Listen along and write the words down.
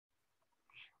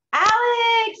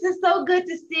it's so good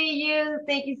to see you.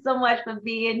 Thank you so much for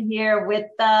being here with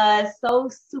us. So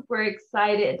super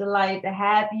excited and delighted to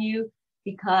have you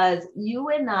because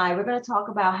we're going to talk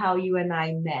about how you and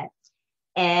I met.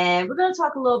 And we're going to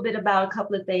talk a little bit about a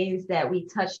couple of things that we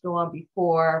touched on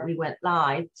before we went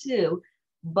live too.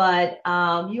 But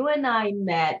you and I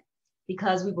met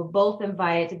because we were both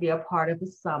invited to be a part of a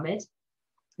summit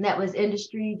that was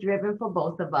industry driven for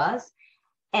both of us.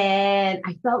 And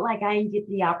I felt like I didn't get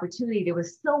the opportunity. There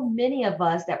was so many of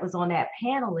us that was on that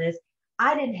panel list.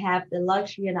 I didn't have the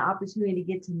luxury and the opportunity to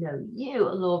get to know you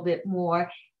a little bit more.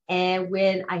 And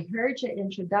when I heard your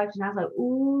introduction, I was like,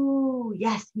 ooh,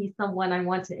 yes, he's someone I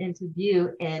want to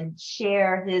interview and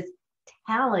share his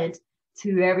talent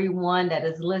to everyone that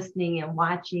is listening and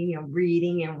watching and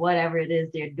reading and whatever it is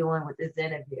they're doing with this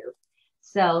interview.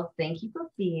 So thank you for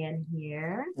being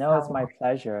here. No, it's my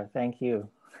pleasure. Thank you.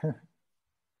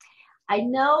 I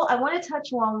know I want to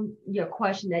touch on your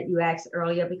question that you asked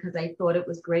earlier because I thought it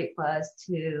was great for us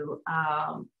to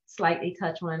slightly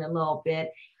touch on it a little bit.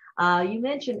 You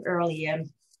mentioned earlier,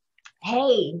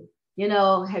 hey,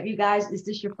 have you guys, is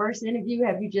this your first interview?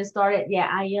 Have you just started? Yeah,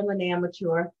 I am an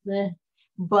amateur,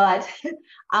 but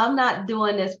I'm not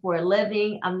doing this for a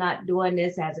living. I'm not doing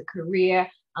this as a career.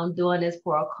 I'm doing this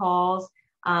for a cause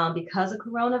because of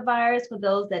coronavirus. For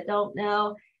those that don't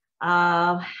know,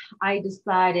 I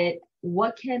decided,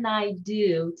 what can I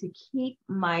do to keep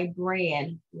my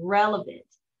brand relevant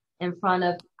in front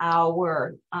of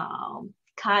our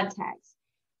contacts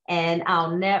and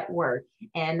our network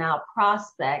and our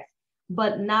prospects,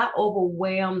 but not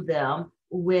overwhelm them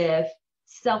with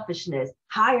selfishness.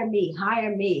 Hire me,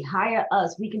 hire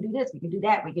us. We can do this, we can do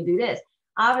that, we can do this.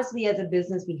 Obviously, as a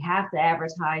business, we have to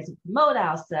advertise and promote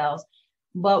ourselves.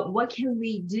 But what can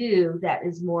we do that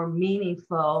is more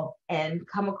meaningful and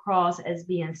come across as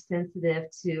being sensitive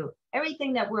to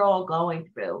everything that we're all going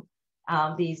through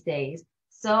these days?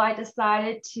 So I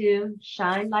decided to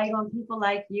shine light on people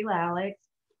like you, Alex.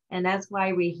 And that's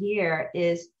why we're here,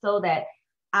 is so that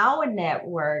our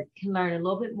network can learn a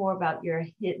little bit more about your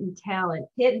hidden talent,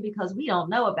 hidden because we don't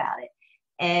know about it,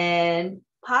 and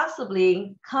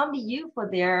possibly come to you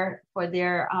for your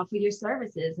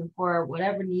services and for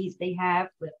whatever needs they have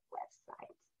with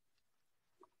websites.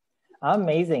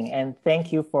 Amazing. And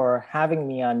thank you for having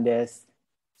me on this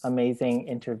amazing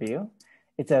interview.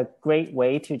 It's a great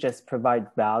way to just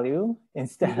provide value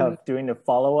instead of doing the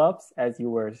follow-ups, as you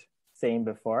were saying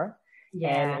before. Yeah.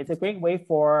 And it's a great way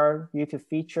for you to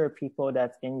feature people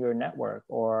that's in your network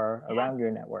or around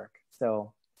your network.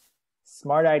 So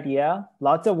smart idea.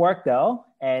 Lots of work though.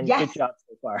 And good job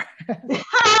so far.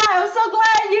 I'm so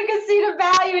glad you can see the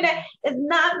value in that. It's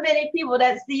not many people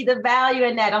that see the value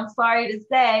in that, I'm sorry to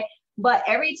say. But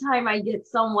every time I get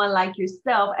someone like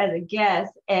yourself as a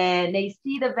guest and they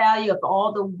see the value of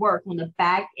all the work on the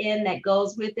back end that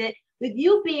goes with it, with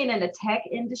you being in the tech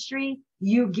industry,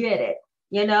 you get it.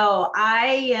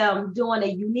 I am doing a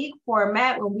unique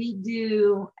format when we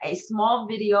do a small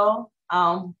video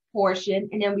portion,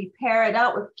 and then we pair it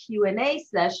up with Q&A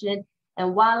session,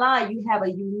 and voila, you have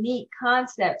a unique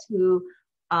concept to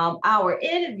our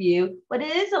interview. But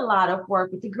it is a lot of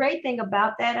work. But the great thing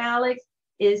about that, Alex,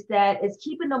 is that it's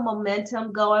keeping the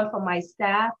momentum going for my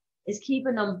staff. It's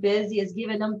keeping them busy. It's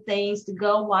giving them things to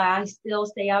go while I still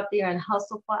stay out there and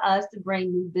hustle for us to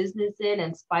bring new business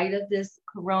in spite of this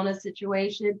corona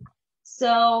situation.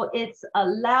 So it's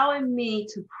allowing me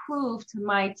to prove to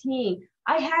my team,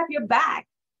 I have your back.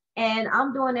 And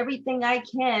I'm doing everything I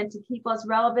can to keep us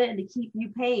relevant and to keep you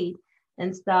paid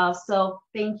and stuff. So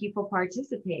thank you for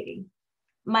participating.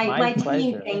 My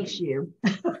team thanks you.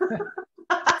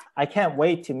 I can't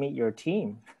wait to meet your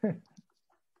team.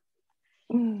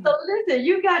 So listen,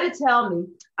 you got to tell me.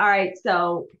 All right,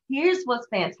 so here's what's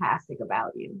fantastic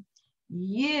about you.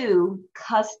 You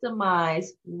customize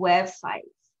websites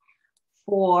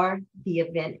for the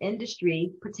event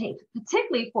industry,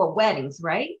 particularly for weddings,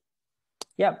 right?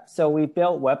 Yep. So we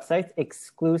built websites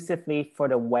exclusively for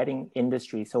the wedding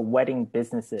industry. So wedding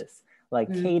businesses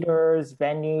like caterers,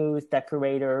 venues,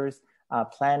 decorators,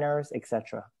 planners,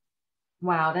 etc.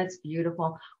 Wow, that's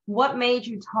beautiful. What made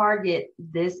you target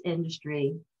this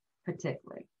industry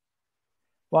particularly?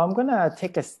 Well, I'm going to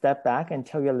take a step back and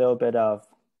tell you a little bit of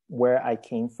where I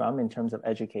came from in terms of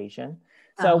education.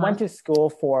 So I went to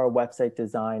school for website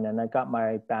design, and I got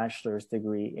my bachelor's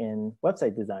degree in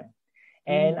website design.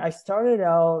 And I started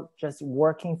out just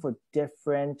working for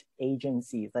different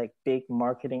agencies, like big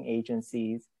marketing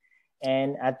agencies.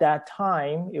 And at that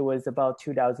time, it was about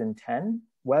 2010.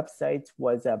 Websites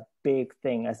was a big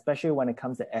thing, especially when it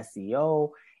comes to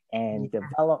SEO and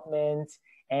development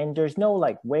And there's no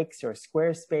like Wix or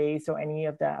Squarespace or any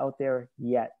of that out there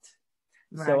yet.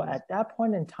 Right. So at that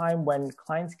point in time, when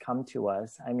clients come to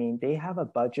us, I mean, they have a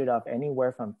budget of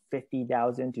anywhere from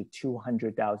 $50,000 to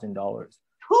 $200,000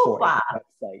 for a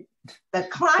website. The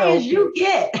clients you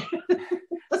get.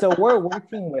 So we're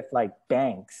working with like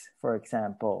banks, for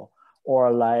example,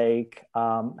 or like,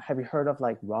 have you heard of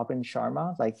like Robin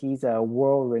Sharma? Like he's a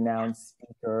world-renowned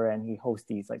speaker and he hosts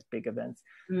these like big events.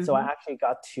 Mm-hmm. So I actually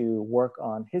got to work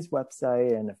on his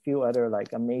website and a few other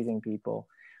like amazing people.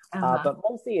 But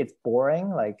mostly it's boring,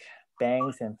 like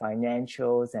banks and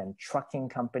financials and trucking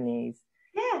companies.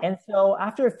 Yeah. And so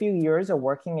after a few years of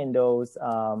working in those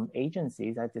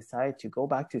agencies, I decided to go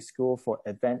back to school for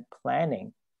event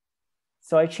planning.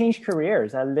 So I changed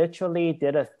careers. I literally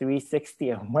did a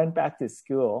 360 and went back to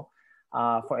school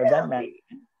for event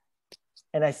management.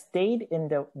 And I stayed in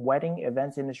the wedding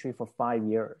events industry for 5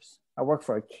 years. I worked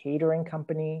for a catering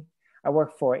company. I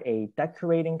worked for a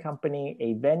decorating company,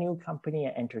 a venue company,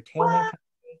 an entertainment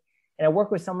company. And I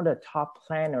worked with some of the top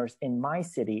planners in my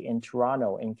city in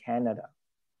Toronto, in Canada.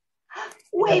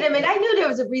 Wait a minute. I knew there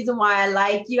was a reason why I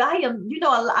like you. I'm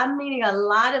meeting a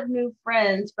lot of new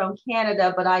friends from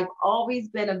Canada, but I've always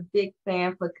been a big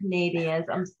fan for Canadians.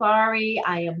 I'm sorry.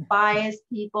 I am biased,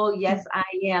 people. Yes, I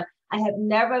am. I have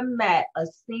never met a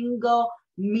single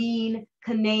mean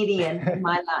Canadian in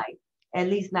my life, at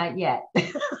least not yet.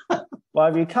 Well,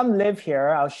 if you come live here,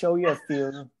 I'll show you a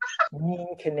few mean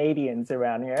Canadians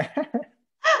around here.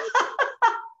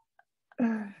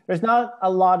 There's not a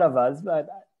lot of us, but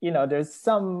there's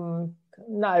some,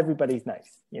 not everybody's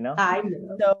nice, I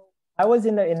know. So I was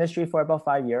in the industry for about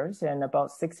 5 years, and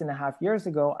about 6.5 years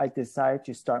ago, I decided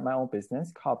to start my own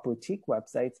business called Boutique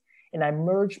Websites. And I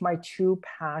merged my two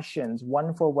passions,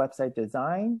 one for website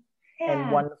design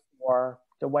and one for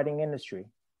the wedding industry.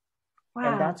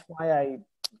 Wow. And that's why I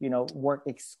work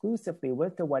exclusively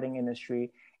with the wedding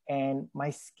industry, and my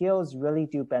skills really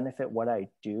do benefit what I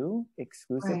do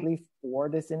exclusively for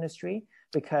this industry,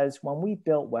 because when we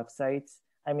build websites,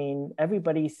 I mean,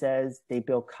 everybody says they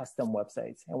build custom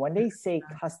websites. And when they say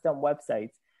custom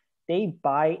websites, they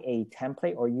buy a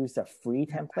template or use a free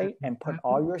template and put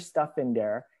all your stuff in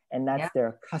there, and that's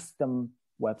their custom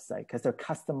website, because they're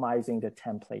customizing the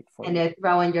template for you. And they're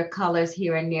throwing your colors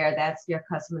here and there. That's your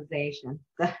customization.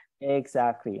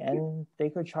 Exactly. And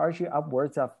they could charge you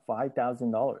upwards of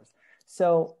 $5,000.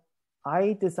 So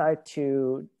I decided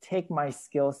to take my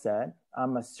skill set.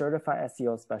 I'm a certified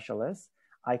SEO specialist.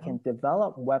 I can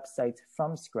develop websites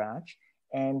from scratch.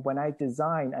 And when I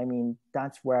design, I mean,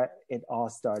 that's where it all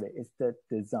started. It's the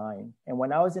design. And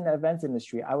when I was in the events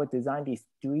industry, I would design these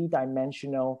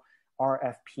 3-dimensional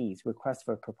RFPs, requests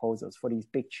for proposals, for these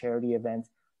big charity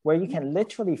events, where you can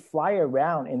literally fly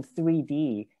around in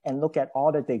 3D and look at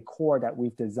all the decor that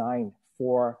we've designed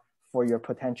for your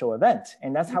potential event.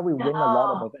 And that's how we win a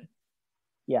lot of events.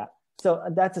 Yeah. So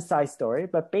that's a side story.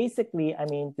 But basically, I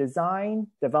mean, design,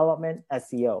 development,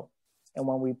 SEO. And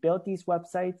when we build these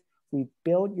websites, we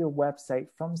build your website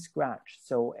from scratch.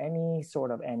 So any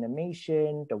sort of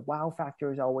animation, the wow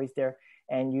factor is always there.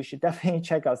 And you should definitely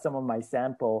check out some of my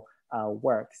sample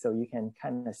work so you can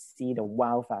kind of see the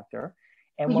wow factor.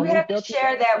 And you have to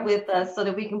share that with us so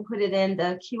that we can put it in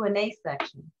the Q&A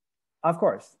section. Of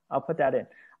course, I'll put that in.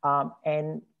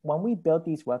 And when we build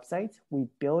these websites, we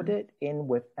build it in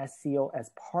with SEO as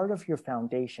part of your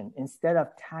foundation instead of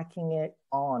tacking it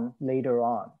on later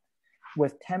on.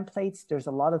 With templates, there's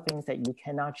a lot of things that you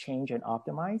cannot change and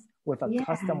optimize. With a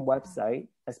custom website,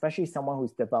 especially someone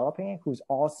who's developing it, who's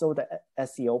also the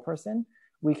SEO person,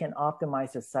 we can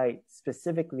optimize the site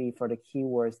specifically for the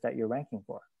keywords that you're ranking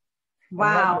for. Wow.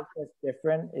 And what makes us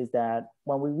different is that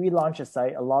when we relaunch a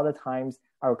site, a lot of times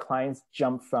our clients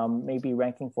jump from maybe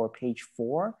ranking for page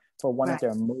 4 for one of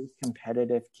their most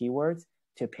competitive keywords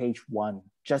to page 1,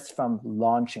 just from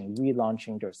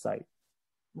relaunching their site.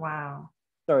 Wow.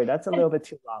 Sorry, that's a little bit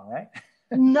too long, right?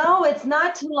 No, it's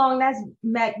not too long. That's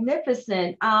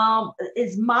magnificent.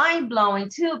 It's mind-blowing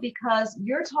too, because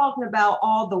you're talking about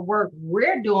all the work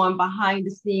we're doing behind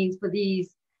the scenes for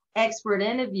these expert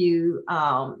interview,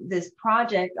 this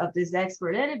project of this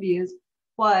expert interviews,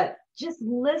 but just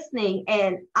listening,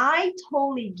 and I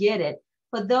totally get it.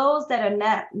 For those that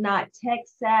are not tech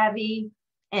savvy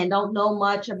and don't know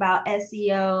much about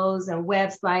SEOs and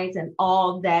websites and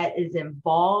all that is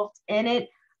involved in it,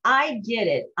 I get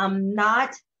it. I'm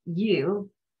not you,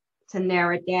 to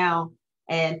narrow it down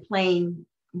and plain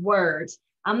words.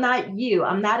 I'm not you.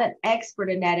 I'm not an expert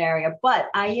in that area, but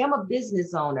I am a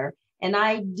business owner. And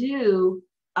I do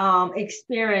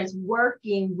experience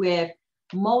working with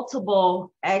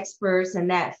multiple experts in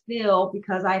that field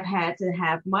because I've had to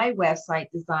have my website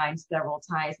designed several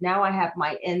times. Now I have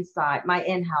my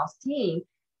in-house team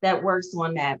that works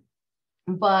on that.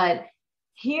 But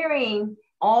hearing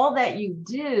all that you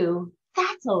do,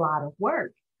 that's a lot of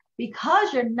work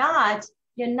because you're not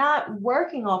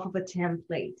working off of a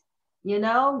template.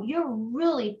 You're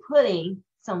really putting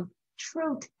some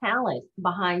true talent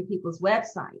behind people's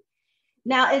website.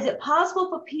 Now, is it possible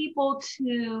for people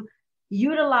to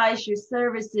utilize your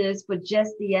services for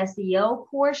just the SEO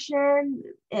portion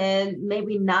and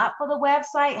maybe not for the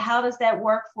website? How does that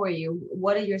work for you?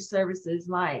 What are your services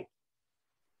like?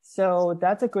 So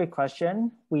that's a great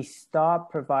question. We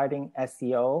stopped providing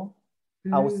SEO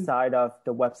outside of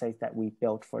the websites that we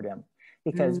built for them,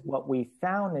 because what we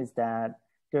found is that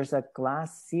there's a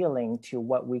glass ceiling to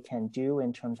what we can do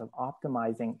in terms of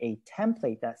optimizing a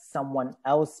template that someone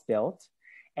else built.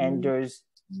 And there's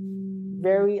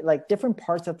very different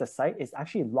parts of the site is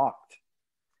actually locked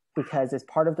because it's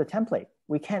part of the template.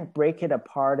 We can't break it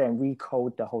apart and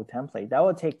recode the whole template. That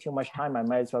would take too much time. I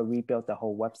might as well rebuild the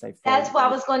whole website. That's what I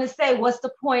was going to say. What's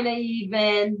the point of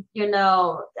even,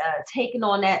 taking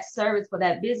on that service for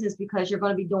that business, because you're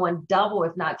going to be doing double,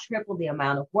 if not triple the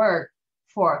amount of work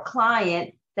for a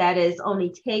client that is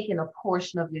only taking a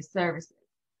portion of your services.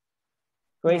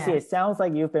 Gracie, It sounds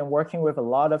like you've been working with a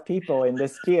lot of people in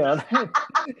this field.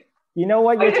 You know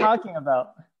what you're talking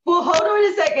about. Well, hold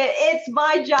on a second. It's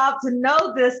my job to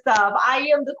know this stuff. I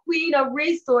am the queen of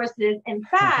resources. In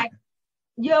fact,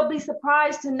 you'll be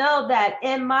surprised to know that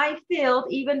in my field,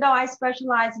 even though I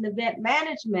specialize in event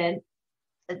management,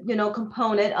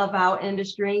 component of our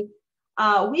industry,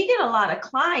 we get a lot of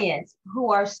clients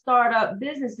who are startup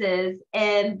businesses,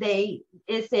 and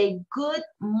it's a good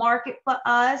market for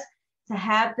us to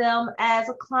have them as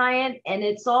a client. And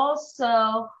it's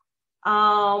also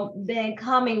been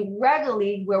coming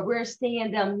regularly where we're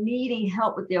seeing them needing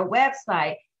help with their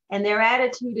website. And their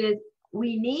attitude is,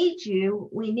 we need you,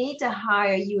 we need to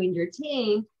hire you and your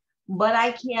team, but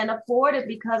I can't afford it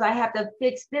because I have to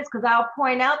fix this. Because I'll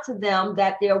point out to them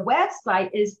that their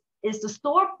website is the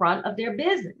storefront of their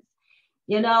business.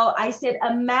 I said,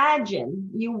 imagine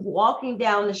you walking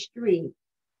down the street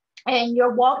and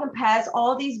you're walking past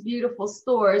all these beautiful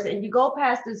stores, and you go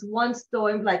past this one store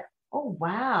and be like, oh,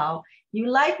 wow, you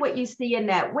like what you see in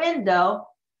that window.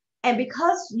 And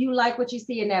because you like what you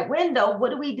see in that window,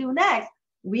 what do we do next?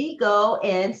 We go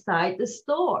inside the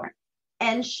store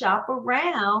and shop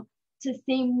around to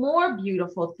see more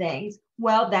beautiful things.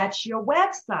 Well, that's your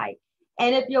website.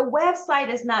 And if your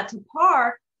website is not to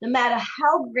par, no matter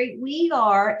how great we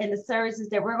are in the services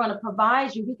that we're going to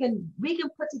provide you, we can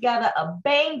put together a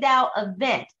banged out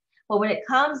event. But when it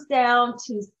comes down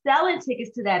to selling tickets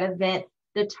to that event,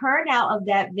 the turnout of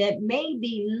that event may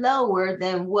be lower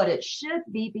than what it should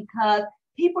be, because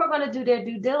people are going to do their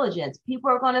due diligence. People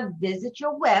are going to visit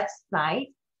your website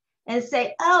and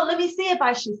say, oh, let me see if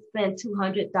I should spend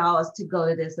 $200 to go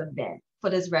to this event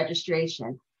for this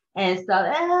registration. And so,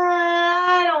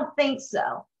 I don't think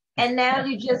so. And now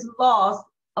you just lost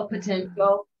a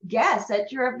potential guest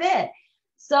at your event.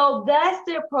 So that's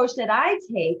the approach that I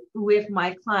take with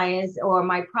my clients or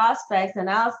my prospects. And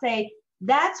I'll say,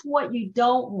 that's what you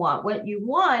don't want. What you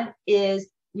want is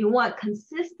you want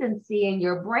consistency in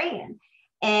your brand.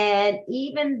 And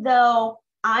even though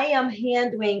I am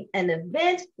handling an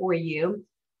event for you,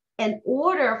 in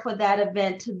order for that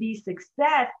event to be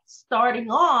success,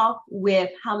 starting off with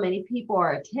how many people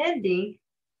are attending,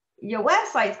 your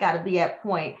website's got to be at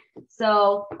point.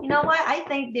 So, you know what? I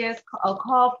think there's a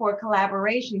call for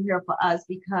collaboration here for us,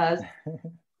 because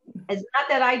it's not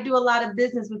that I do a lot of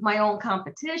business with my own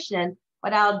competition,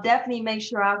 but I'll definitely make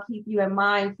sure I'll keep you in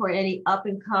mind for any up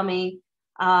and coming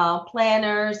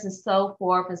planners and so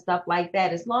forth and stuff like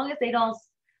that. As long as they don't,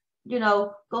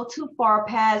 go too far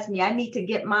past me, I need to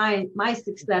get my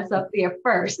success up there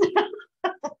first.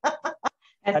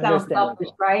 That sounds selfish,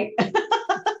 right?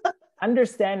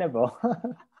 Understandable.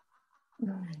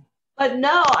 But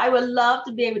no, I would love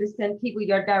to be able to send people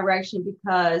your direction,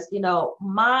 because,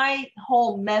 my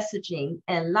whole messaging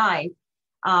in life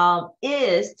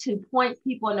is to point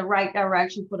people in the right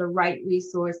direction for the right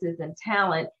resources and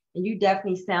talent. And you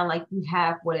definitely sound like you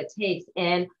have what it takes.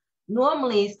 And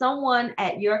normally someone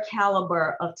at your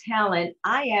caliber of talent,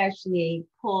 I actually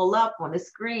pull up on the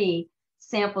screen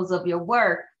samples of your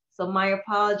work. So my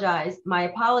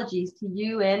apologies to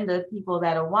you and the people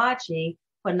that are watching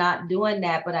for not doing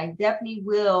that. But I definitely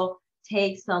will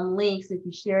take some links if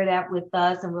you share that with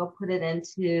us, and we'll put it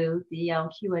into the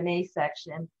Q&A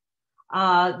section.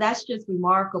 That's just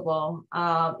remarkable.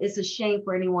 It's a shame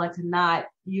for anyone to not,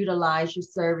 utilize your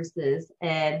services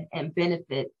and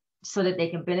benefit so that they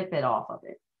can benefit off of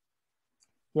it?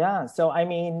 Yeah. So, I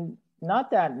mean,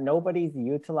 not that nobody's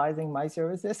utilizing my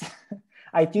services.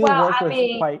 I do Well, work I with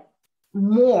mean, quite,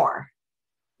 more.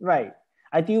 right.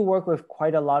 I do work with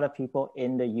quite a lot of people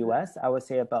in the US. I would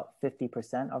say about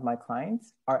 50% of my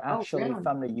clients are Oh, actually really?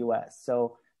 from the US.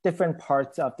 So different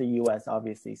parts of the US,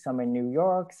 obviously. Some in New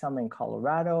York, some in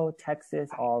Colorado, Texas,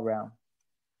 all around.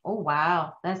 Oh,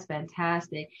 wow. That's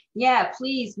fantastic. Yeah,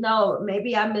 please, no,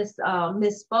 maybe I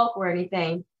misspoke or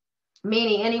anything.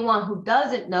 Meaning anyone who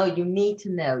doesn't know you need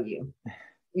to know you,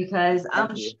 because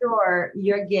Thank I'm you. sure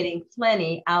you're getting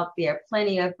plenty out there,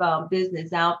 plenty of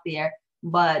business out there.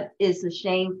 But it's a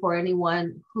shame for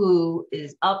anyone who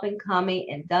is up and coming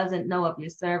and doesn't know of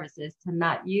your services to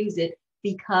not use it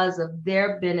because of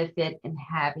their benefit in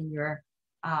having your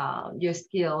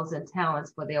skills and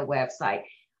talents for their website.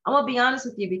 I'm gonna be honest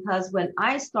with you, because when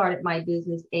I started my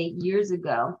business 8 years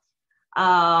ago,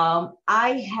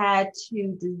 I had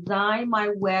to design my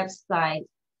website,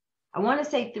 I want to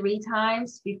say 3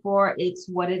 times before it's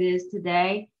what it is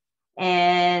today.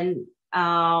 And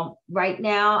right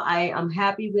now, I'm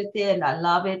happy with it and I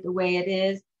love it the way it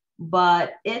is.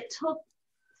 But it took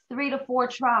 3 to 4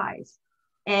 tries,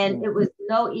 and it was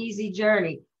no easy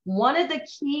journey. One of the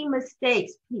key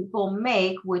mistakes people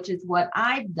make, which is what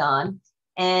I've done,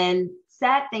 and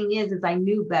sad thing is I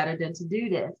knew better than to do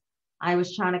this. I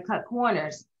was trying to cut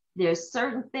corners. There's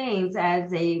certain things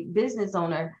as a business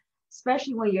owner,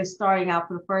 especially when you're starting out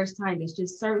for the first time, there's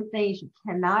just certain things you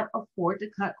cannot afford to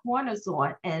cut corners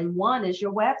on. And one is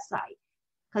your website.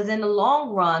 Because in the long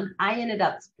run, I ended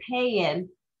up paying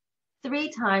 3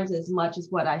 times as much as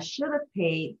what I should have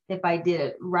paid if I did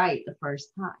it right the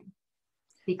first time.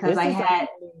 Because This I is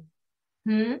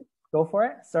had, Go for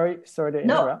it. Sorry to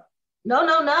no, interrupt.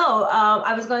 no.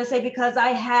 I was going to say, because I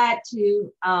had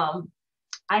to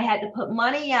put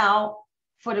money out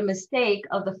for the mistake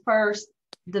of the first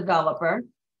developer,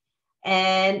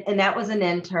 and that was an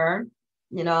intern.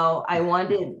 You know, I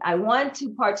wanted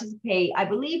to participate. I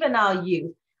believe in our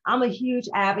youth. I'm a huge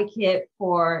advocate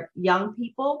for young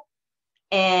people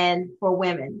and for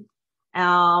women.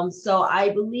 So I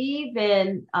believe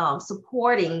in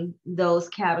supporting those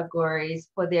categories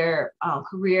for their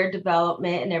career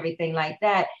development and everything like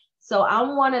that. So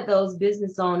I'm one of those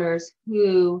business owners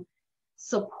who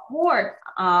support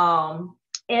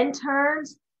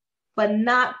interns, but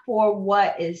not for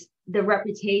what is the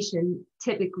reputation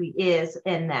typically is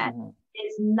in that.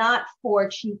 It's not for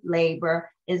cheap labor,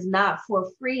 it's not for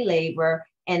free labor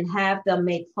and have them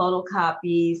make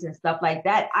photocopies and stuff like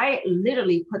that. I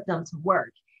literally put them to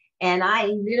work. And I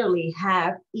literally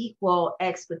have equal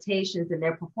expectations in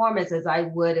their performance as I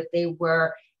would if they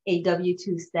were a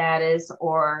W-2 status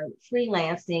or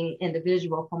freelancing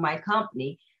individual for my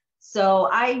company. So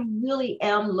I really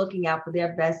am looking out for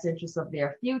their best interest of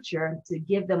their future to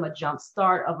give them a jump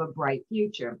start of a bright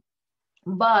future.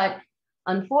 But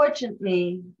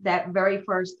unfortunately, that very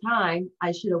first time,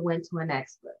 I should have went to an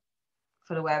expert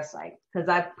for the website, because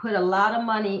I put a lot of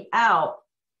money out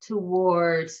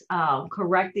towards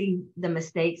correcting the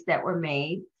mistakes that were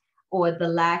made or the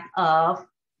lack of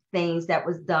things that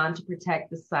was done to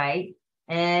protect the site.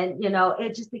 And, you know,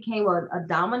 it just became a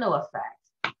domino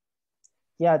effect.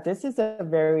 Yeah, this is a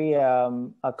very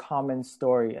a common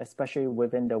story, especially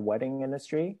within the wedding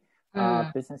industry.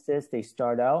 Businesses, they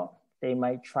start out, they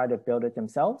might try to build it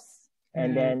themselves,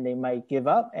 and then they might give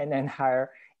up and then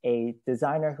hire a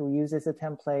designer who uses a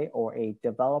template, or a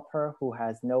developer who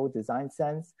has no design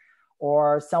sense,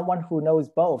 or someone who knows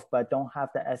both but don't have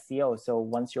the SEO. So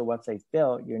once your website's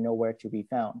built, you're nowhere to be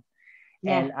found.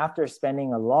 Yeah. And after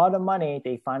spending a lot of money,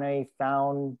 they finally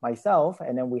found myself.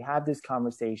 And then we had this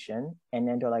conversation. And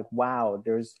then they're like, wow,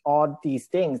 there's all these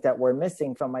things that were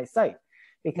missing from my site.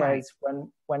 Because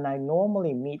when I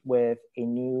normally meet with a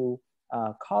new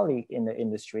colleague in the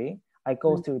industry, I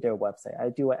go through their website. I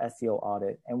do an SEO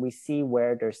audit, and we see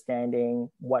where they're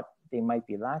standing, what they might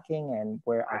be lacking, and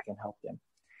where I can help them.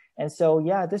 And so,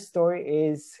 yeah, this story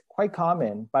is quite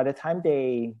common. By the time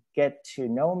they get to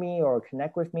know me or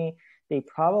connect with me, they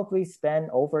probably spend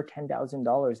over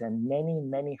 $10,000 and many,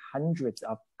 many hundreds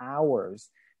of hours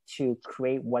to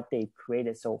create what they've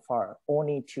created so far,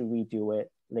 only to redo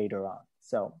it later on.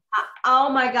 So, oh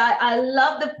my God, I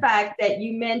love the fact that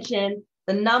you mentioned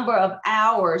the number of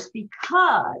hours,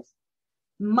 because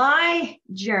my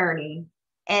journey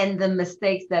and the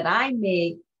mistakes that I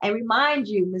made, and remind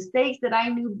you, mistakes that I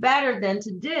knew better than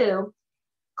to do,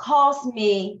 cost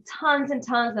me tons and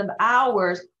tons of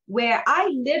hours, where I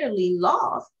literally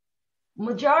lost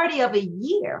majority of a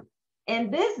year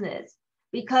in business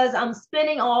because I'm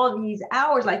spending all of these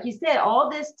hours, like you said, all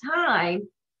this time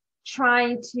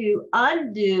trying to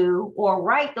undo or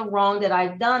right the wrong that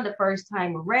I've done the first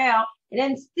time around. And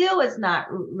then still it's not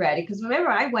ready. Because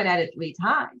remember, I went at it 3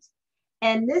 times.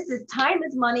 And this is time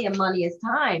is money and money is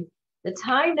time. The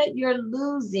time that you're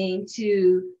losing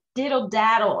to diddle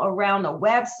daddle around a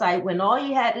website when all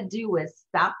you had to do was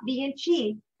stop being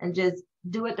cheap and just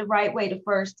do it the right way the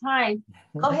first time.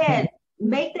 Go ahead,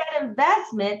 make that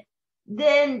investment.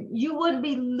 Then you wouldn't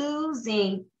be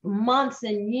losing months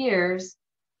and years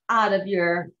out of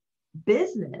your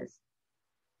business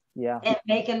and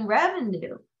making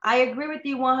revenue. I agree with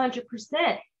you 100%.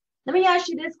 Let me ask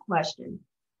you this question.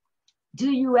 Do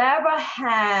you ever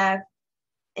have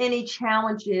any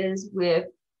challenges with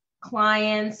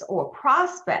clients or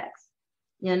prospects,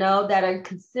 that are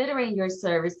considering your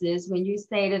services when you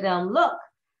say to them, look,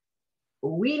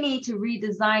 we need to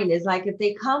redesign this? Like if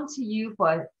they come to you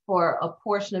for a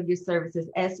portion of your services,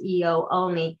 SEO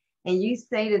only, and you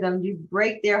say to them, you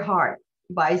break their heart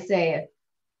by saying,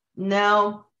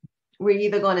 no, we're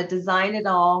either going to design it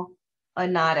all or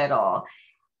not at all.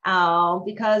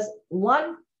 Because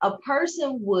a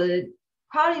person would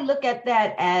probably look at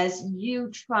that as you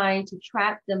trying to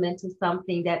trap them into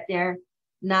something that they're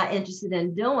not interested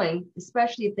in doing,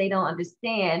 especially if they don't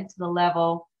understand to the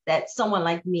level that someone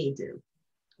like me do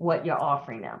what you're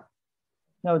offering them.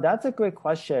 No, that's a great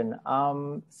question.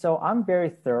 So I'm very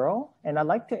thorough, and I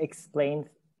like to explain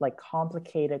like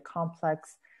complicated,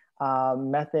 complex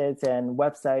methods and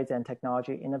websites and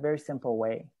technology in a very simple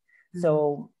way. Mm-hmm.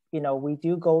 So, we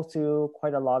do go through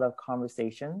quite a lot of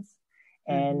conversations.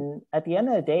 And mm-hmm. at the end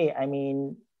of the day, I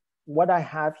mean, what I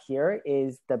have here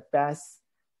is the best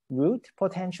route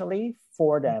potentially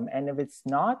for them. And if it's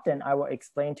not, then I will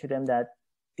explain to them that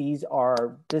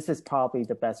this is probably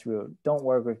the best route. Don't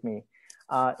work with me.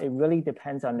 It really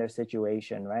depends on their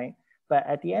situation, right? But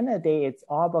at the end of the day, it's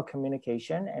all about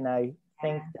communication. And I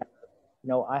think that,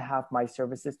 I have my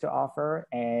services to offer,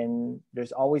 and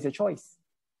there's always a choice.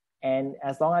 And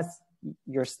as long as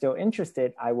you're still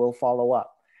interested, I will follow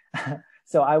up.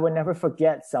 So I would never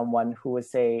forget someone who would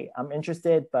say, I'm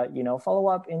interested, but, follow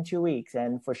up in 2 weeks.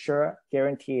 And for sure,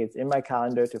 guarantee it's in my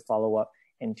calendar to follow up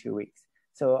in 2 weeks.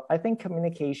 So I think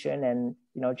communication and,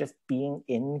 just being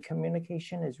in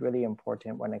communication is really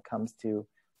important when it comes to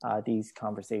these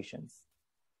conversations.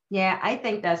 Yeah, I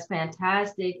think that's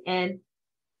fantastic. And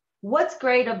what's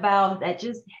great about that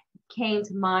just came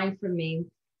to mind for me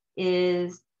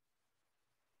is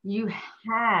you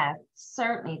have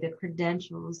certainly the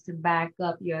credentials to back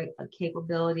up your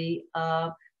capability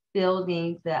of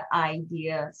building the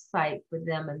idea site for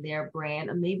them and their brand,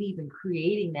 or maybe even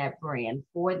creating that brand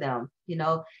for them,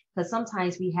 because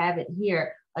sometimes we have it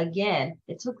here. Again,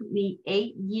 it took me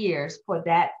 8 years for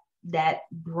that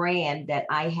brand that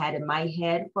I had in my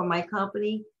head for my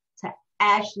company to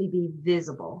actually be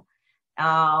visible.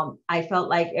 I felt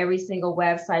like every single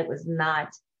website was not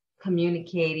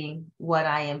communicating what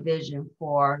I envisioned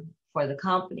for the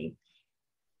company.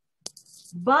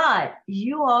 But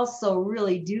you also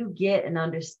really do get and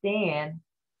understand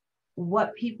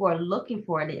what people are looking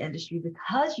for in the industry,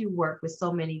 because you work with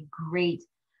so many great,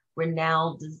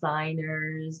 renowned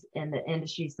designers in the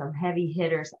industry, some heavy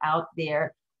hitters out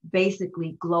there,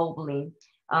 basically globally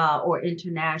or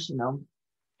international,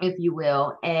 if you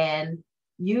will. And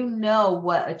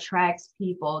what attracts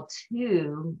people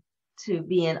to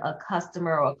being a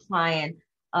customer or a client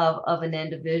of an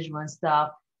individual and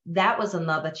stuff. That was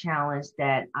another challenge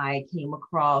that I came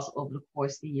across over the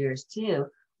course of the years too,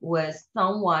 was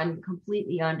someone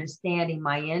completely understanding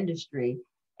my industry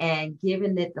and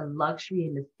giving it the luxury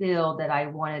and the feel that I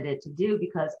wanted it to do,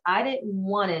 because I didn't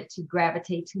want it to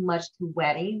gravitate too much to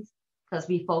weddings, because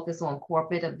we focus on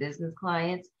corporate or business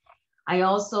clients. I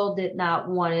also did not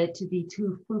want it to be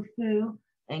too foo-foo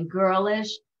and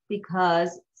girlish,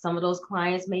 because some of those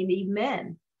clients may need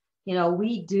men.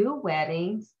 We do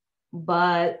weddings,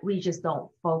 but we just don't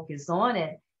focus on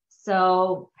it.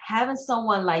 So having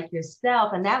someone like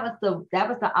yourself, and that was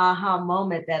the aha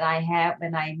moment that I had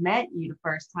when I met you the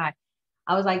first time.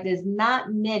 I was like, there's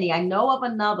not many, I know of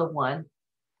another one,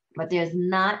 but there's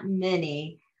not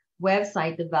many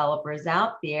website developers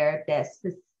out there that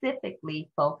specifically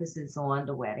focuses on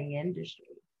the wedding industry.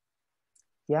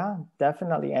 Yeah,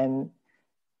 definitely. And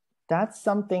that's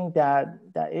something that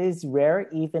is rare,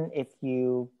 even if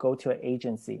you go to an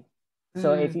agency.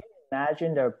 So if you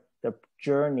imagine the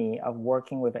journey of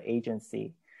working with an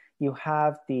agency, you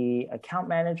have the account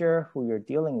manager who you're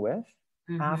dealing with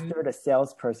after the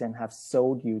salesperson have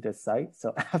sold you the site.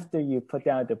 So after you put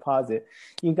down a deposit,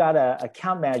 you got an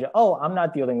account manager. Oh, I'm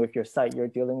not dealing with your site. You're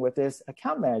dealing with this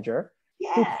account manager.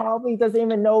 who Yeah. probably doesn't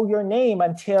even know your name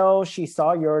until she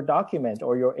saw your document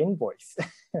or your invoice.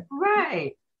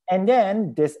 Right. And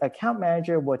then this account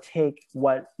manager will take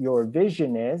what your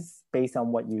vision is based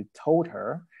on what you told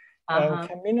her and Uh-huh.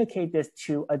 communicate this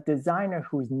to a designer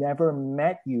who's never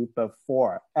met you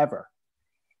before, ever.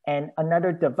 And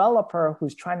another developer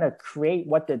who's trying to create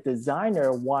what the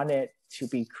designer wanted to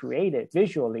be created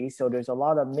visually. So there's a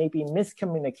lot of maybe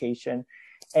miscommunication.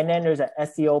 And then there's an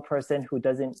SEO person who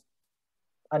doesn't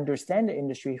understand the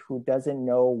industry, who doesn't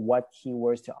know what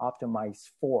keywords to optimize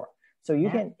for. So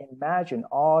you can imagine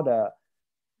all the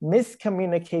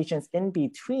miscommunications in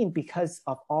between because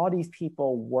of all these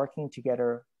people working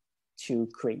together to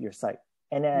create your site.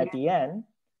 And then at the end,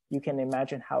 you can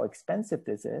imagine how expensive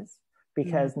this is,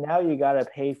 because now you got to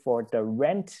pay for the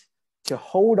rent to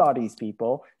hold all these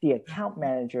people, the account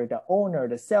manager, the owner,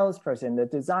 the salesperson, the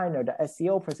designer, the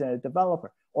SEO person, the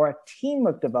developer, or a team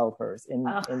of developers in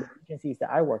the agencies that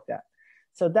I worked at.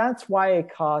 So that's why it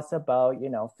costs about,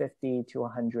 $50 to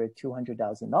 $100,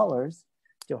 $200,000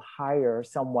 to hire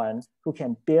someone who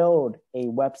can build a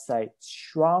website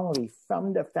strongly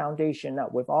from the foundation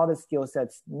up with all the skill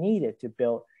sets needed to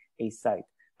build a site.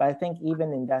 But I think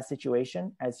even in that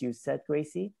situation, as you said,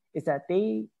 Gracie, is that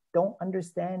they don't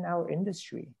understand our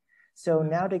industry. So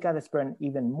now they got to spend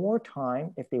even more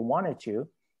time, if they wanted to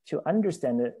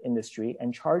understand the industry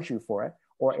and charge you for it.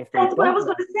 Or if they That's what I don't was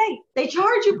going to say. They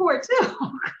charge you for it too.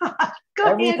 Go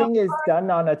everything ahead. is done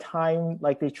on a time,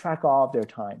 like they track all of their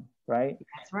time, right?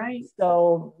 That's right.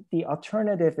 So the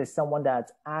alternative is someone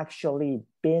that's actually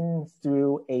been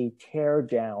through a tear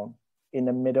down in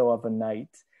the middle of a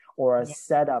night, or a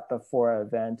setup before an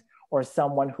event, or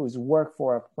someone who's worked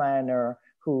for a planner,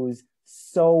 who's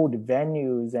sold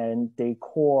venues and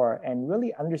decor and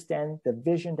really understand the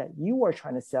vision that you are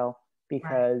trying to sell.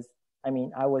 Because I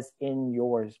mean, I was in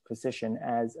your position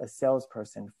as a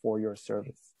salesperson for your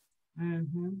service.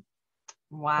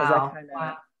 Wow.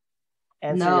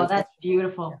 No, that's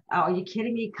beautiful. Oh, are you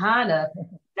kidding me? Kind of.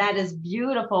 That is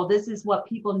beautiful. This is what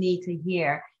people need to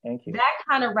hear. Thank you. That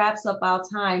kind of wraps up our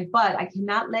time, but I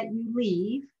cannot let you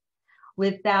leave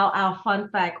without our fun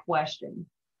fact question.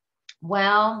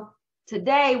 Well,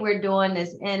 today we're doing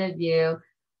this interview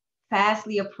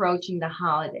fastly approaching the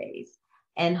holidays.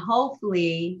 And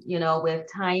hopefully, with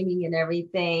timing and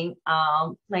everything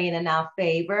playing in our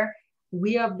favor,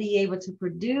 we'll be able to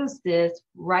produce this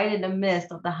right in the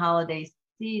midst of the holiday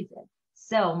season.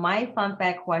 So my fun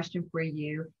fact question for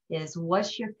you is,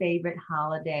 what's your favorite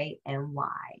holiday and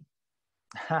why?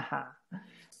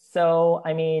 So,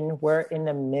 I mean, we're in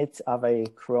the midst of a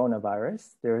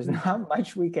coronavirus. There's not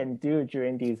much we can do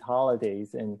during these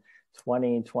holidays in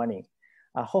 2020.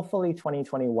 Hopefully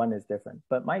 2021 is different,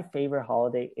 but my favorite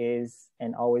holiday is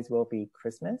and always will be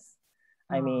Christmas.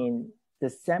 I mean,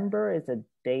 December is a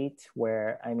date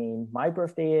where, I mean, my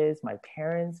birthday is,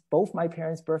 both my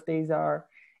parents' birthdays are,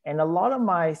 and a lot of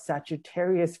my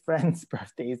Sagittarius friends'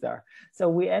 birthdays are. So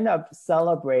we end up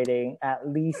celebrating at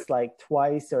least like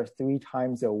twice or three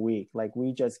times a week. Like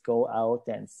we just go out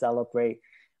and celebrate,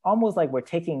 almost like we're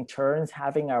taking turns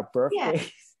having our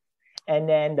birthdays. And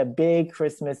then the big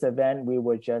Christmas event, we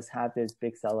would just have this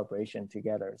big celebration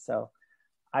together. So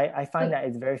I find that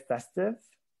it's very festive.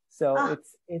 So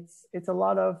it's a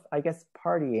lot of, I guess,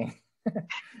 partying. I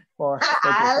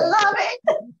love it.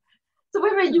 So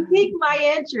wait a minute, you piqued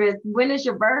my interest. When is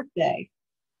your birthday?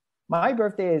 My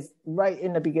birthday is right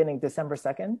in the beginning, December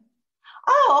 2nd.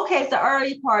 Oh, okay. It's the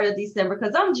early part of December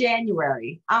because I'm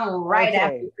January. I'm right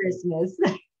after Christmas.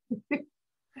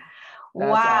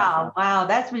 Wow. Awesome. Wow.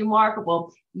 That's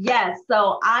remarkable. Yes.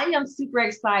 So I am super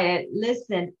excited.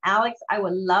 Listen, Alex, I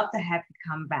would love to have you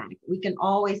come back. We can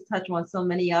always touch on so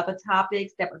many other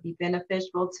topics that would be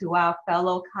beneficial to our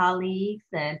fellow colleagues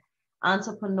and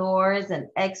entrepreneurs and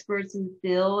experts in the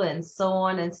field and so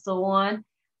on and so on.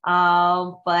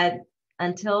 But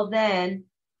until then,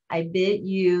 I bid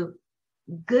you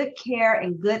good care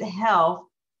and good health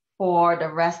for the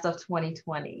rest of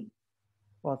 2020.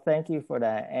 Well, thank you for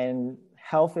that. And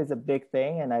health is a big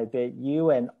thing. And I bid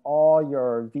you and all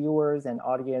your viewers and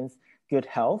audience good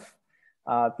health.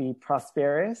 Be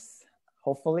prosperous,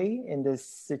 hopefully, in this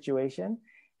situation.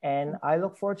 And I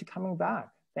look forward to coming back.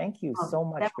 Thank you so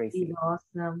much, Gracie.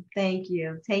 Awesome. Thank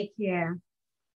you. Take care.